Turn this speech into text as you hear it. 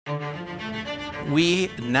We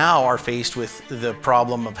now are faced with the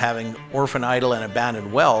problem of having orphan, idle, and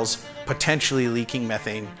abandoned wells potentially leaking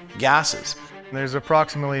methane gases. There's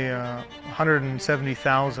approximately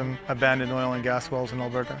 170,000 abandoned oil and gas wells in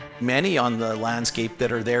Alberta. Many on the landscape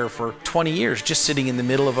that are there for 20 years, just sitting in the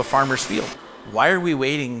middle of a farmer's field. Why are we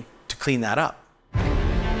waiting to clean that up?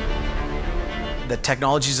 The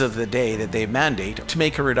technologies of the day that they mandate to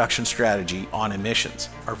make a reduction strategy on emissions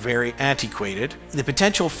are very antiquated. The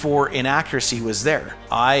potential for inaccuracy was there.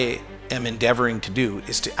 I am endeavoring to do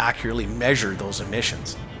is to accurately measure those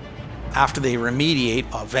emissions. After they remediate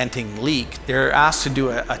a venting leak, they're asked to do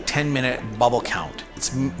a 10-minute bubble count.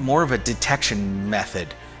 It's more of a detection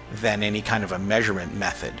method than any kind of a measurement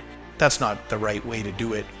method. That's not the right way to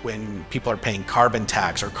do it when people are paying carbon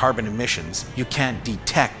tax or carbon emissions. You can't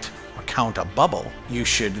detect or count a bubble. You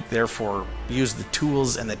should therefore use the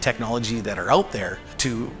tools and the technology that are out there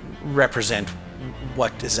to represent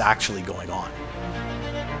what is actually going on.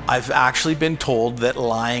 I've actually been told that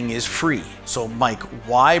lying is free. So Mike,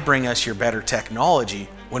 why bring us your better technology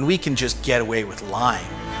when we can just get away with lying?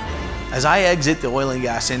 As I exit the oil and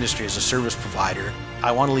gas industry as a service provider,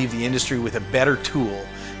 I want to leave the industry with a better tool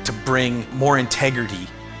to bring more integrity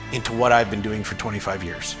into what I've been doing for 25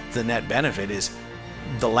 years. The net benefit is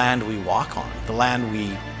the land we walk on, the land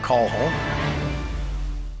we call home.